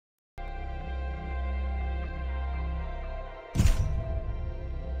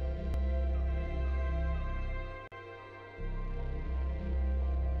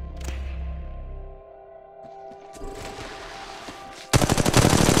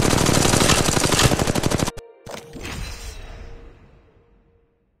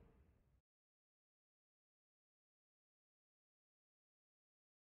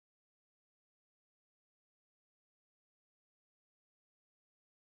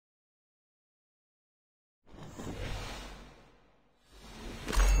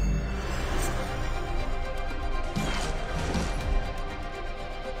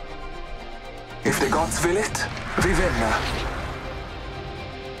If the gods will it, Vivenna.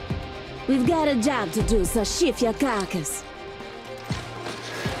 We've got a job to do, so shift your carcass.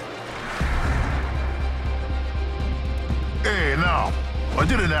 Hey, now, I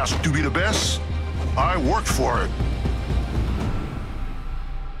didn't ask to be the best. I worked for it.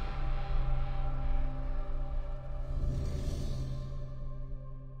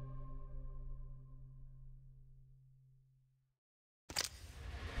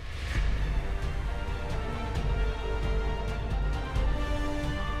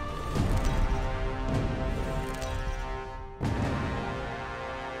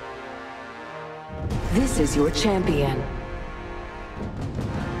 This is your champion.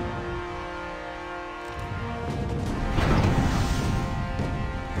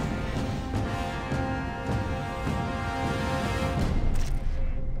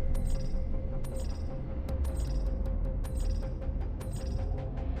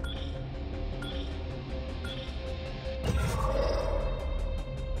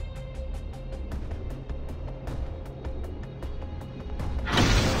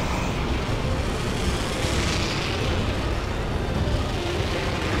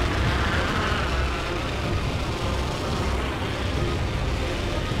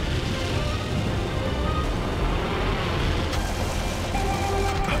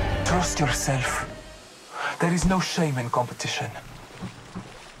 Trust yourself. There is no shame in competition.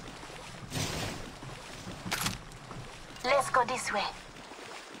 Let's go this way.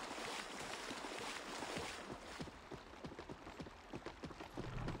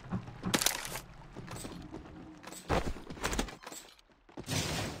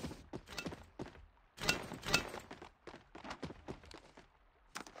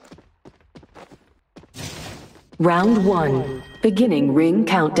 Round 1. Beginning ring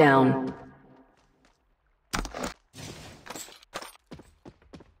countdown.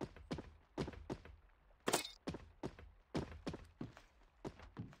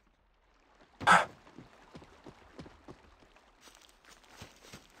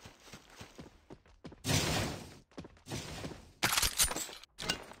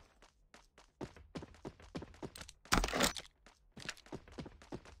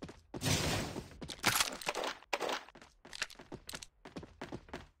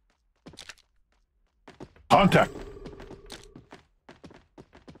 Contact.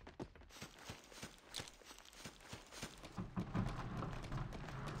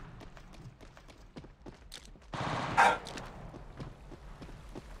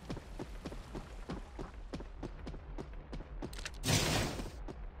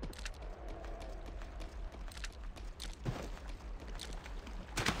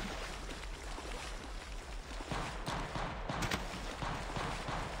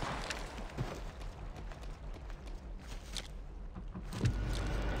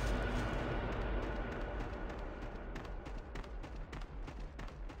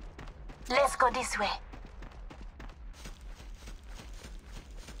 Let's go this way.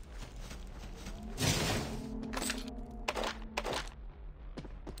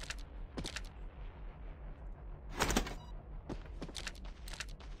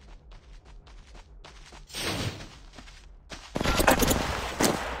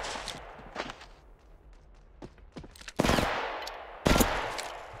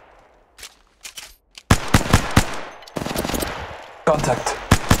 Contact.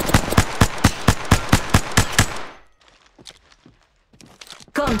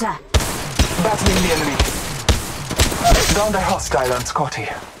 Contact. Battling the enemy. Down the hostile on Scotty.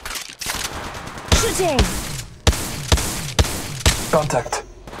 Shooting. Contact.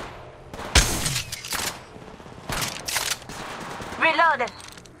 Reloaded.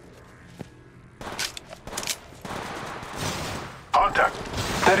 Contact.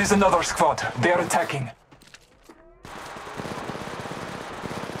 There is another squad. They are attacking.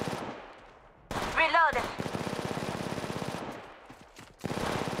 Reloaded.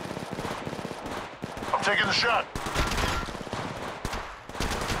 I'm taking the shot.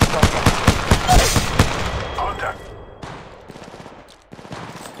 Contact.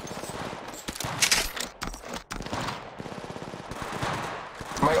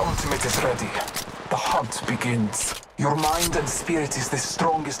 My ultimate is ready. The hunt begins. Your mind and spirit is the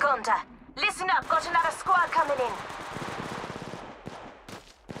strongest. Contact. Listen up. Got another squad coming in.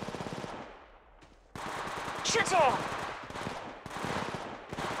 Shooting.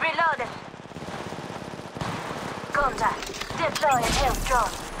 Reloaded. Contact. Deploy a health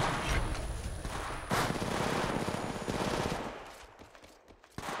drone.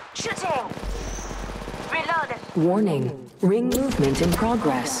 Shooting. Reloaded. Warning. Ring movement in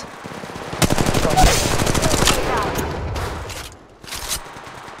progress.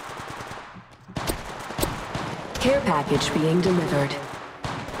 package being delivered.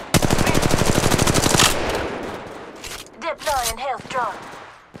 Deploying health drone.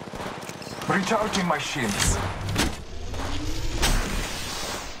 Recharging my shields.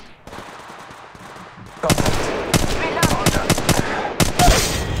 Reload.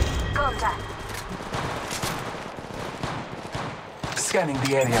 Contact. Scanning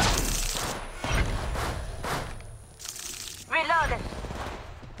the area. Reloading.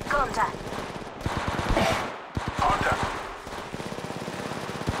 Contact. Contact.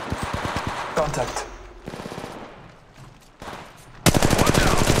 Contact. One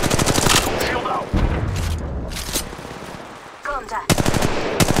down. Shield out. Contact.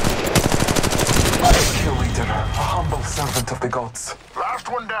 Kill leader, a humble servant of the gods. Last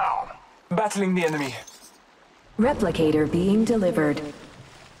one down. Battling the enemy. Replicator being delivered.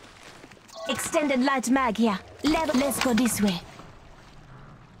 Extended light mag here. Let's go this way.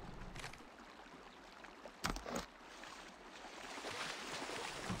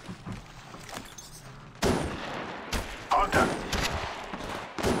 Contact.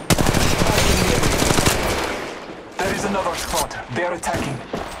 There is another squad. They are attacking.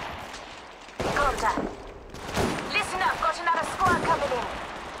 Contact. Listen up, got another squad coming in.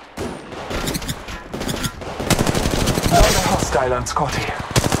 Another hostile on Scotty.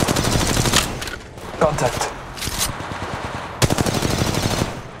 Contact.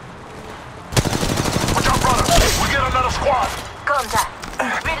 Watch out, brother. We get another squad. Contact.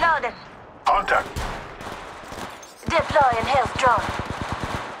 Reloading. Contact. Deploying health drone.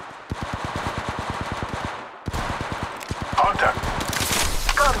 Contact.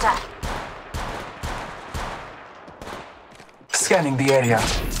 Contact. Scanning the area.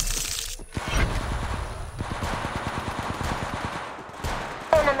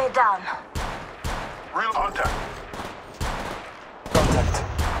 Enemy down. Real contact. Contact.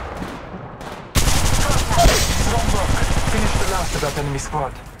 Contact. Strong work. Finish the last of that enemy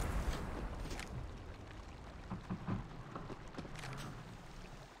squad.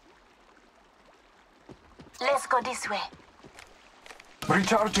 Let's go this way.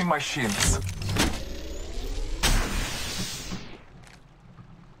 Recharging my shields.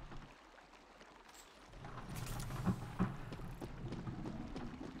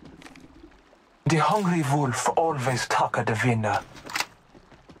 The hungry wolf always tackle the winner.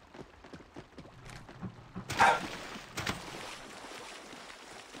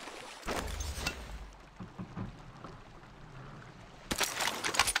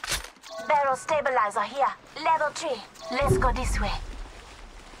 Barrel stabilizer here. Level 3. Let's go this way.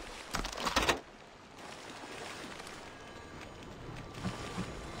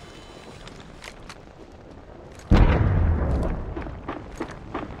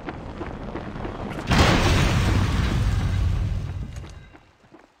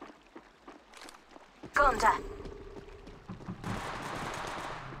 Contact.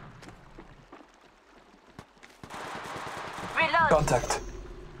 Reload. Contact.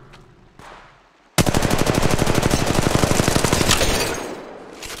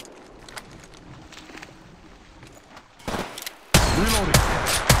 Reloading.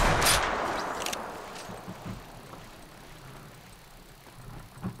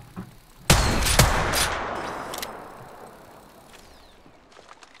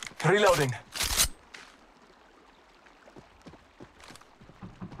 Reloading.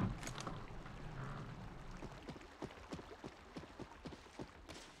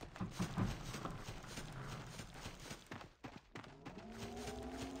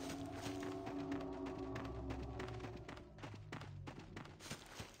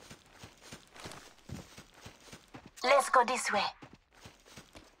 Let's go this way.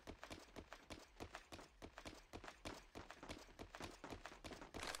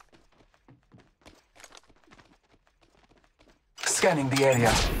 Scanning the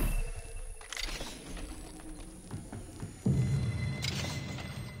area.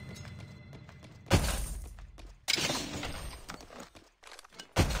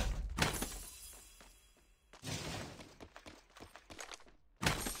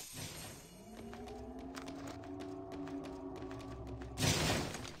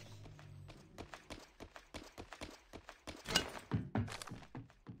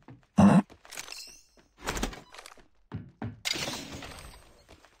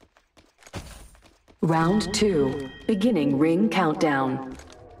 Round 2. Beginning ring countdown.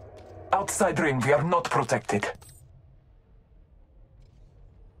 Outside ring, we are not protected.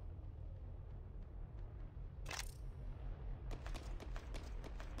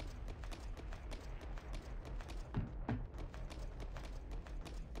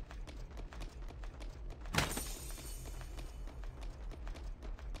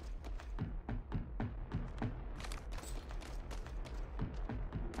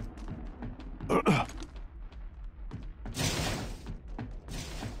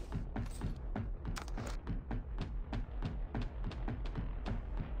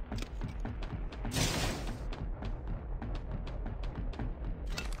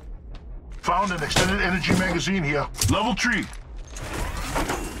 Found an extended energy magazine here. Level 3.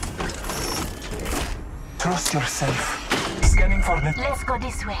 Trust yourself. Scanning for the... Let's go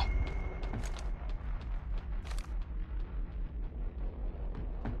this way.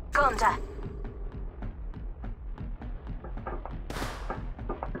 Contact.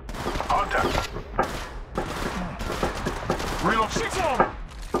 Contact. Reload. Shoot him!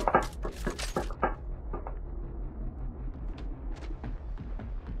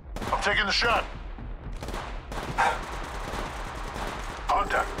 I'm taking the shot.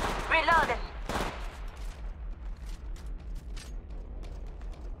 Contact. Reloading.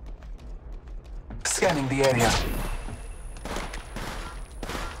 Scanning the area.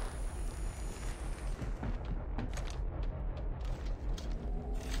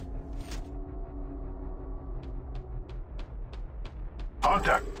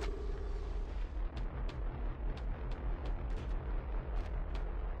 Contact.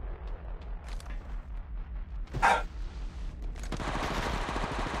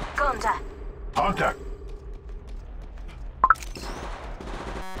 Contact. Contact.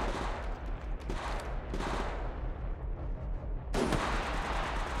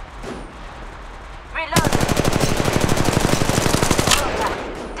 Reloading. Contact.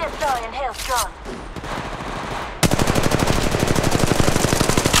 Deploying Hailstorm.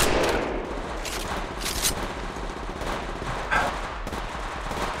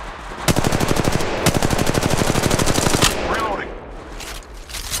 Reloading.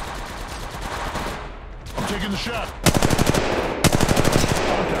 I'm taking the shot.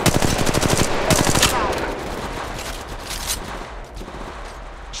 Contact.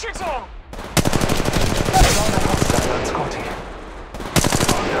 Shoot him! Another hostile on Scotty.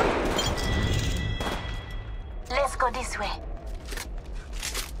 Contact. Let's go this way.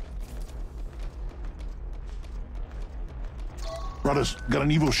 Brothers, got an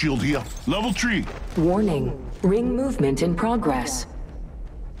Evo shield here. Level 3. Warning. Ring movement in progress.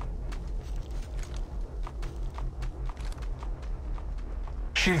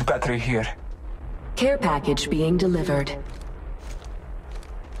 Shield battery here. Care package being delivered.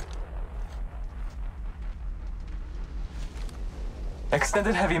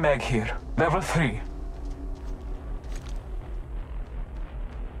 Extended heavy mag here. Level 3.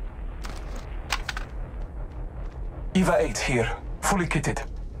 EVA 8 here. Fully kitted.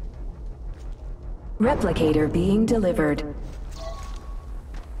 Replicator being delivered.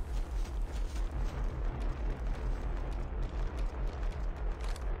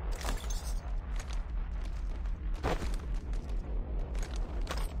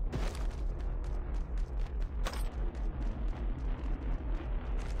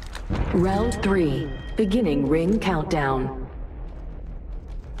 Round 3. Beginning ring countdown.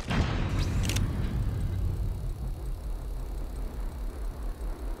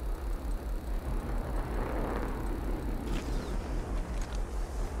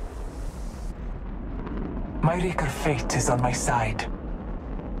 My Reaker fate is on my side.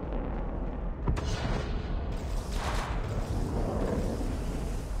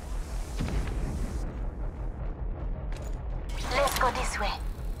 Let's go this way.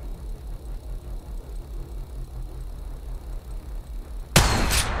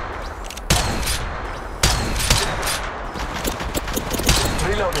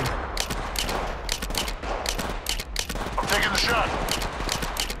 Reloading. I'm taking the shot.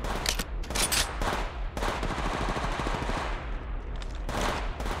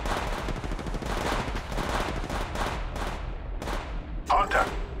 Contact.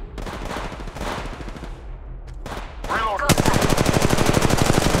 Reload.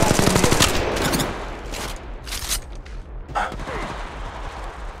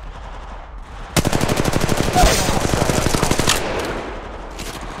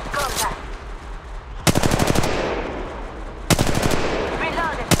 Contact.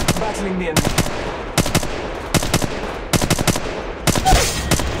 Reloading. Battling the enemy.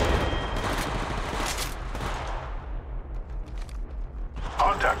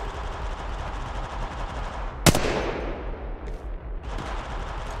 Contact.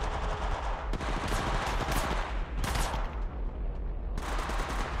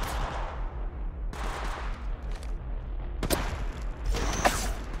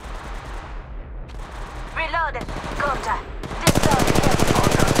 Reloading. Contact. Deploying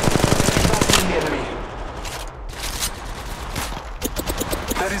Hailstorm. Battling the enemy.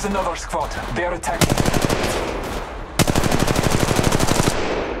 There is another squad. They are attacking.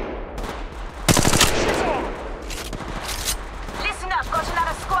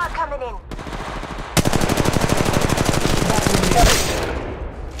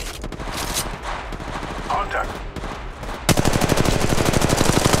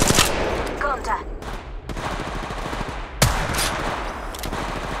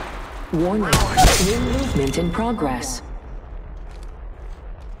 Warning. Ring movement in progress.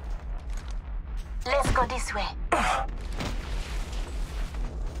 Let's go this way.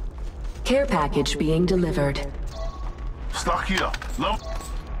 Care package being delivered. Stock here.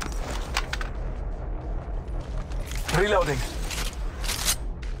 Reloading.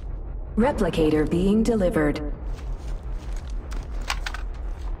 Replicator being delivered.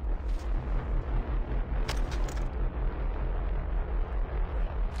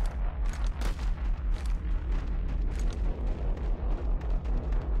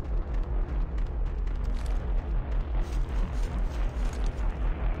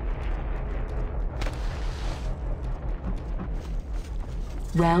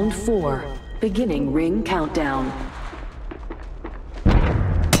 Round 4. Beginning ring countdown.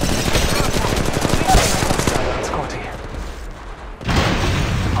 Scotty.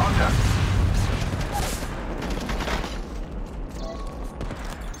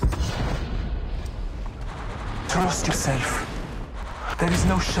 Trust yourself. There is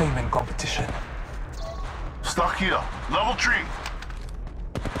no shame in competition. Stock here. Level 3.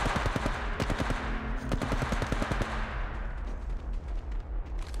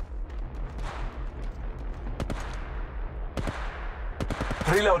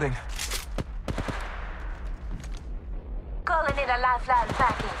 Reloading. Calling it a lifeline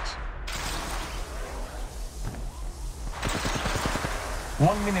package.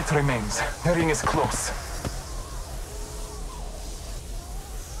 1 minute remains. The ring is close.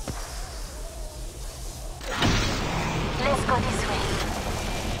 Let's go this way.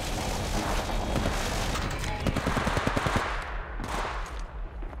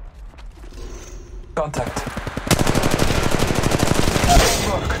 Contact.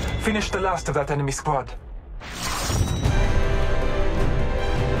 Work. Finish the last of that enemy squad.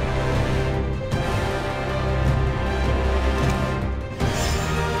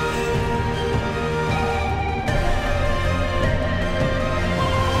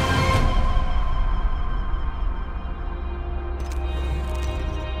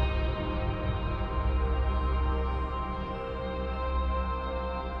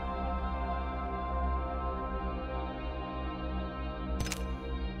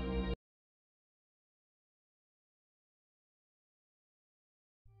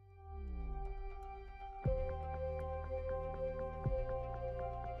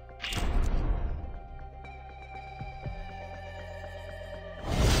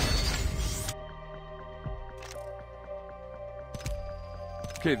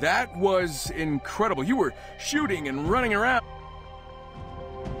 Okay, that was incredible. You were shooting and running around.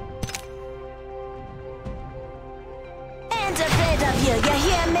 Hands afraid of you, you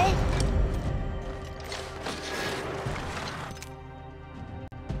hear me?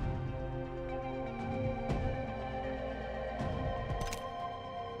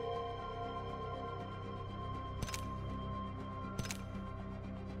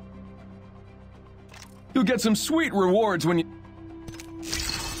 You'll get some sweet rewards when you...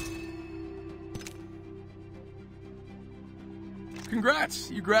 Congrats,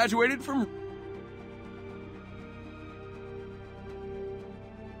 you graduated from...